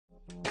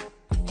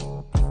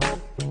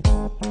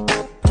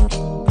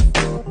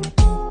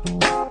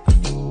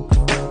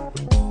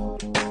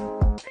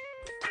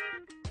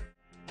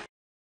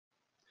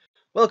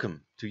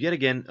Welcome to yet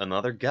again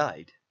another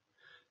guide.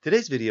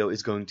 Today's video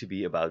is going to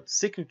be about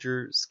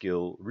signature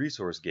skill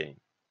resource gain.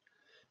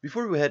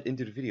 Before we head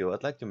into the video,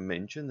 I'd like to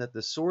mention that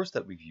the source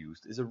that we've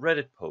used is a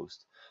Reddit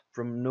post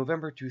from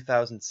November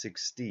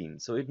 2016,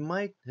 so it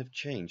might have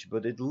changed,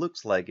 but it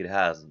looks like it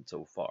hasn't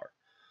so far.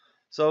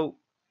 So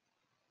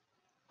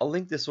I'll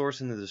link the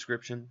source in the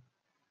description,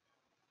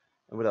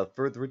 and without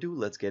further ado,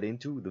 let's get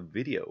into the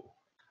video.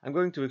 I'm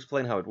going to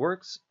explain how it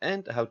works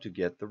and how to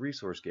get the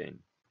resource gain.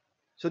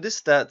 So this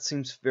stat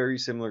seems very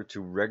similar to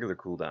regular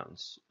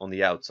cooldowns on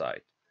the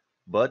outside,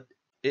 but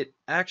it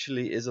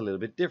actually is a little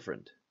bit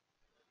different.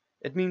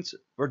 It means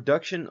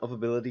reduction of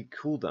ability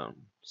cooldown,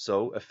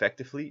 so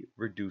effectively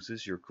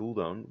reduces your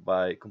cooldown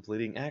by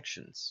completing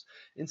actions,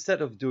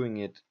 instead of doing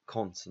it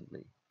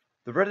constantly.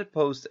 The Reddit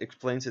post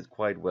explains it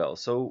quite well,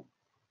 so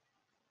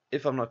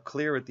if I'm not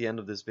clear at the end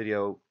of this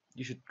video,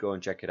 you should go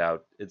and check it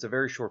out. It's a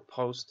very short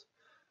post,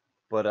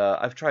 but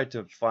I've tried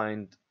to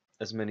find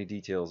as many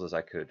details as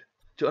I could.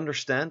 To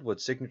understand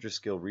what signature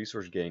skill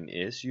resource gain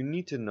is, you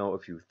need to know a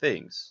few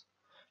things.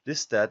 This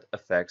stat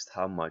affects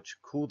how much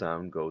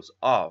cooldown goes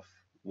off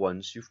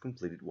once you've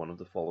completed one of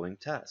the following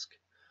tasks.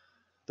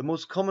 The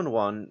most common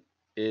one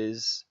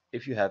is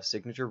if you have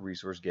signature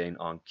resource gain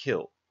on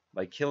kill,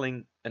 by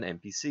killing an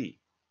NPC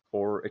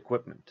or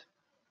equipment.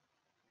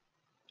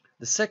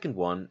 The second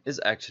one is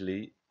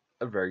actually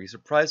a very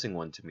surprising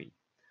one to me.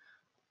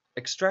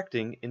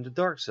 Extracting in the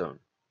dark zone.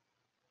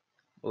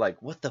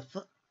 Like, what the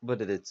fuck? But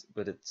it's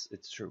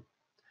true.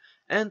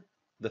 And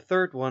the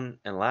third one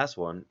and last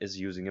one is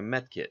using a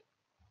medkit.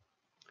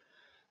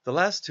 The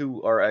last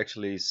two are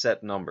actually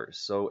set numbers,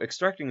 so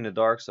extracting in the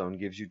dark zone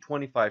gives you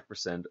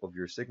 25% of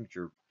your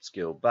signature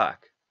skill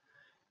back,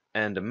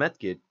 and a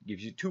medkit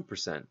gives you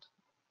 2%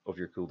 of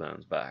your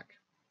cooldowns back.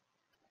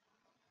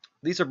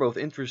 These are both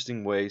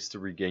interesting ways to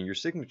regain your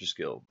signature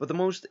skill, but the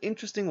most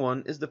interesting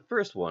one is the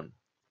first one.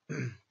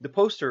 The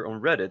poster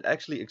on Reddit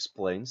actually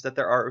explains that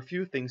there are a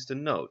few things to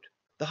note.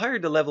 The higher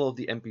the level of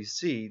the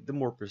NPC, the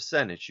more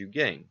percentage you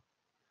gain.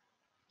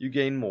 You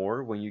gain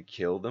more when you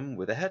kill them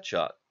with a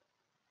headshot,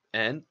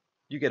 and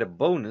you get a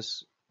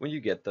bonus when you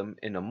get them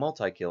in a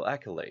multi-kill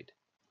accolade.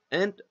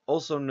 And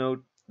also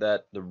note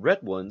that the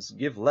red ones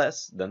give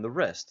less than the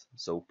rest,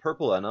 so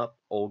purple and up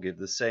all give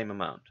the same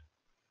amount.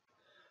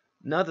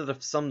 Now that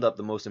I've summed up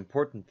the most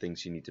important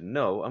things you need to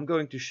know, I'm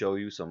going to show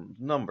you some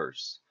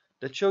numbers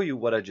that show you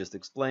what I just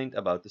explained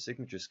about the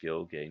signature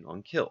skill gain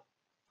on kill.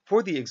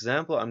 For the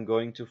example, I'm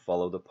going to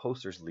follow the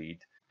poster's lead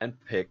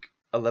and pick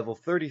a level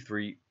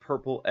 33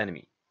 purple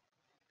enemy.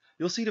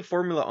 You'll see the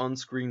formula on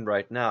screen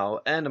right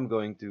now, and I'm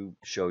going to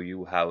show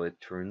you how it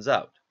turns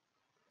out.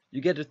 You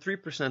get a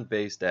 3%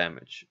 base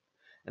damage,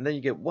 and then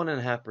you get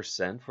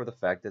 1.5% for the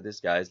fact that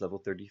this guy is level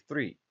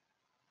 33,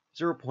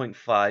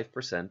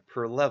 0.5%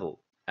 per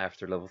level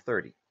after level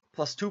 30,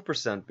 plus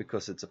 2%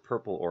 because it's a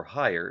purple or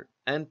higher,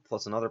 and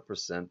plus another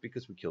percent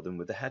because we killed him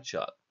with a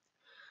headshot.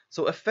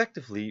 So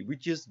effectively, we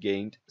just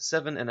gained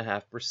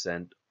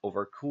 7.5% of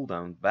our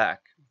cooldown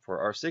back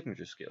for our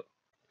signature skill.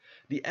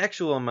 The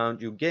actual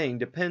amount you gain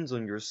depends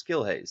on your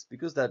skill haste,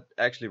 because that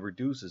actually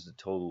reduces the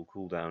total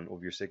cooldown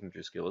of your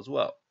signature skill as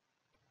well.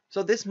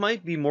 So this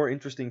might be more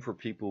interesting for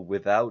people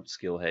without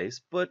skill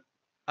haste, but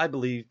I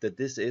believe that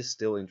this is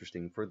still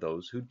interesting for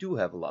those who do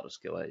have a lot of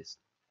skill haste.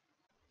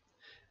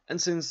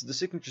 And since the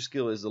signature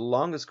skill is the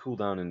longest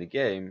cooldown in the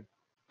game,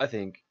 I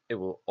think it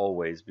will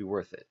always be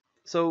worth it.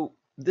 So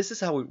this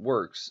is how it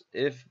works.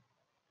 If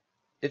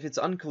it's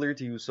unclear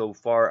to you so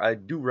far, I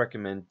do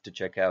recommend to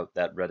check out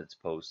that Reddit's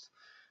post,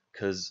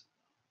 because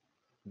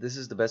this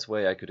is the best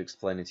way I could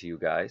explain it to you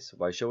guys,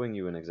 by showing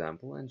you an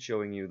example and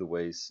showing you the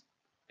ways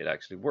it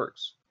actually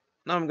works.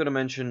 Now I'm going to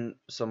mention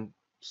some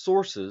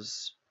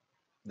sources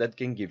that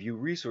can give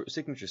you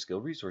signature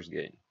skill resource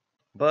gain,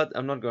 but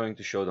I'm not going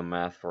to show the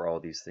math for all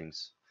these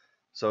things.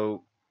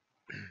 So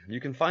you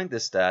can find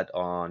this stat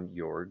on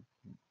your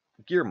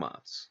gear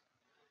mods.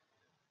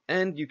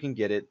 And you can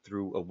get it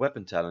through a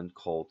weapon talent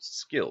called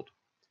Skilled,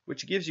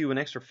 which gives you an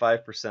extra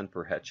 5%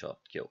 per headshot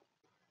kill.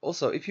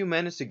 Also, if you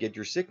manage to get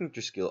your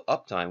signature skill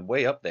uptime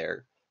way up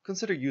there,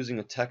 consider using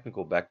a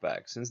technical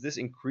backpack, since this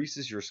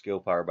increases your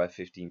skill power by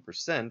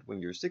 15% when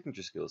your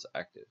signature skill is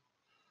active.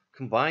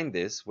 Combine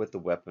this with the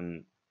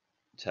weapon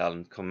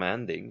talent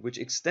Commanding, which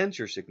extends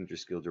your signature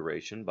skill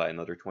duration by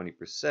another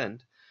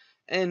 20%,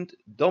 and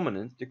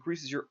Dominant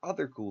decreases your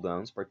other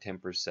cooldowns by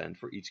 10%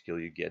 for each kill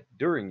you get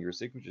during your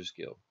signature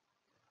skill.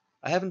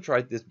 I haven't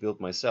tried this build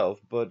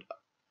myself, but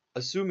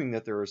assuming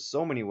that there are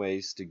so many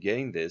ways to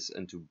gain this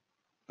and to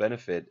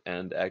benefit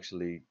and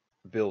actually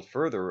build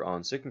further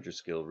on signature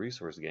skill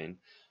resource gain,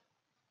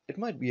 it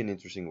might be an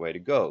interesting way to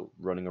go,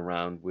 running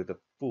around with a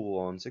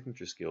full-on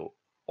signature skill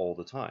all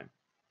the time.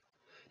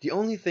 The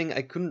only thing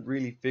I couldn't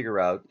really figure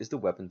out is the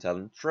weapon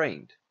talent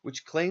Trained,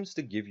 which claims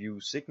to give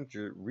you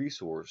signature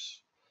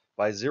resource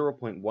by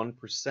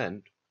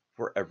 0.1%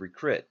 for every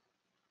crit.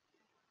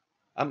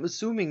 I'm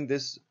assuming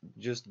this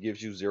just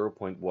gives you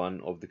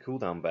 0.1 of the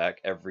cooldown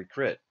back every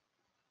crit.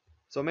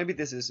 So maybe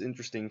this is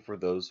interesting for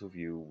those of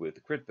you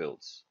with crit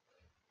builds.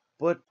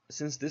 But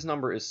since this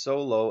number is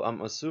so low,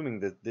 I'm assuming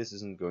that this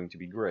isn't going to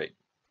be great.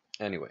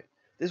 Anyway,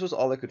 this was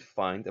all I could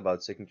find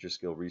about signature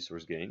skill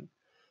resource gain.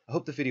 I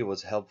hope the video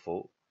was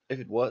helpful. If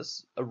it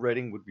was, a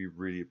rating would be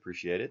really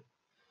appreciated.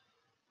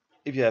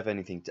 If you have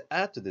anything to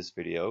add to this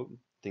video,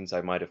 things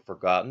I might have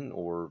forgotten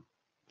or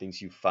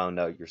things you found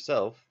out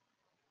yourself,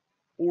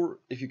 or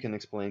if you can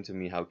explain to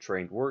me how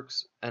trained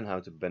works and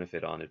how to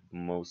benefit on it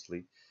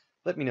mostly,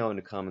 let me know in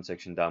the comment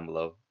section down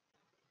below.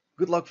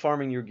 Good luck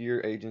farming your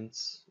gear,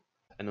 agents,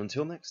 and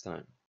until next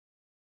time.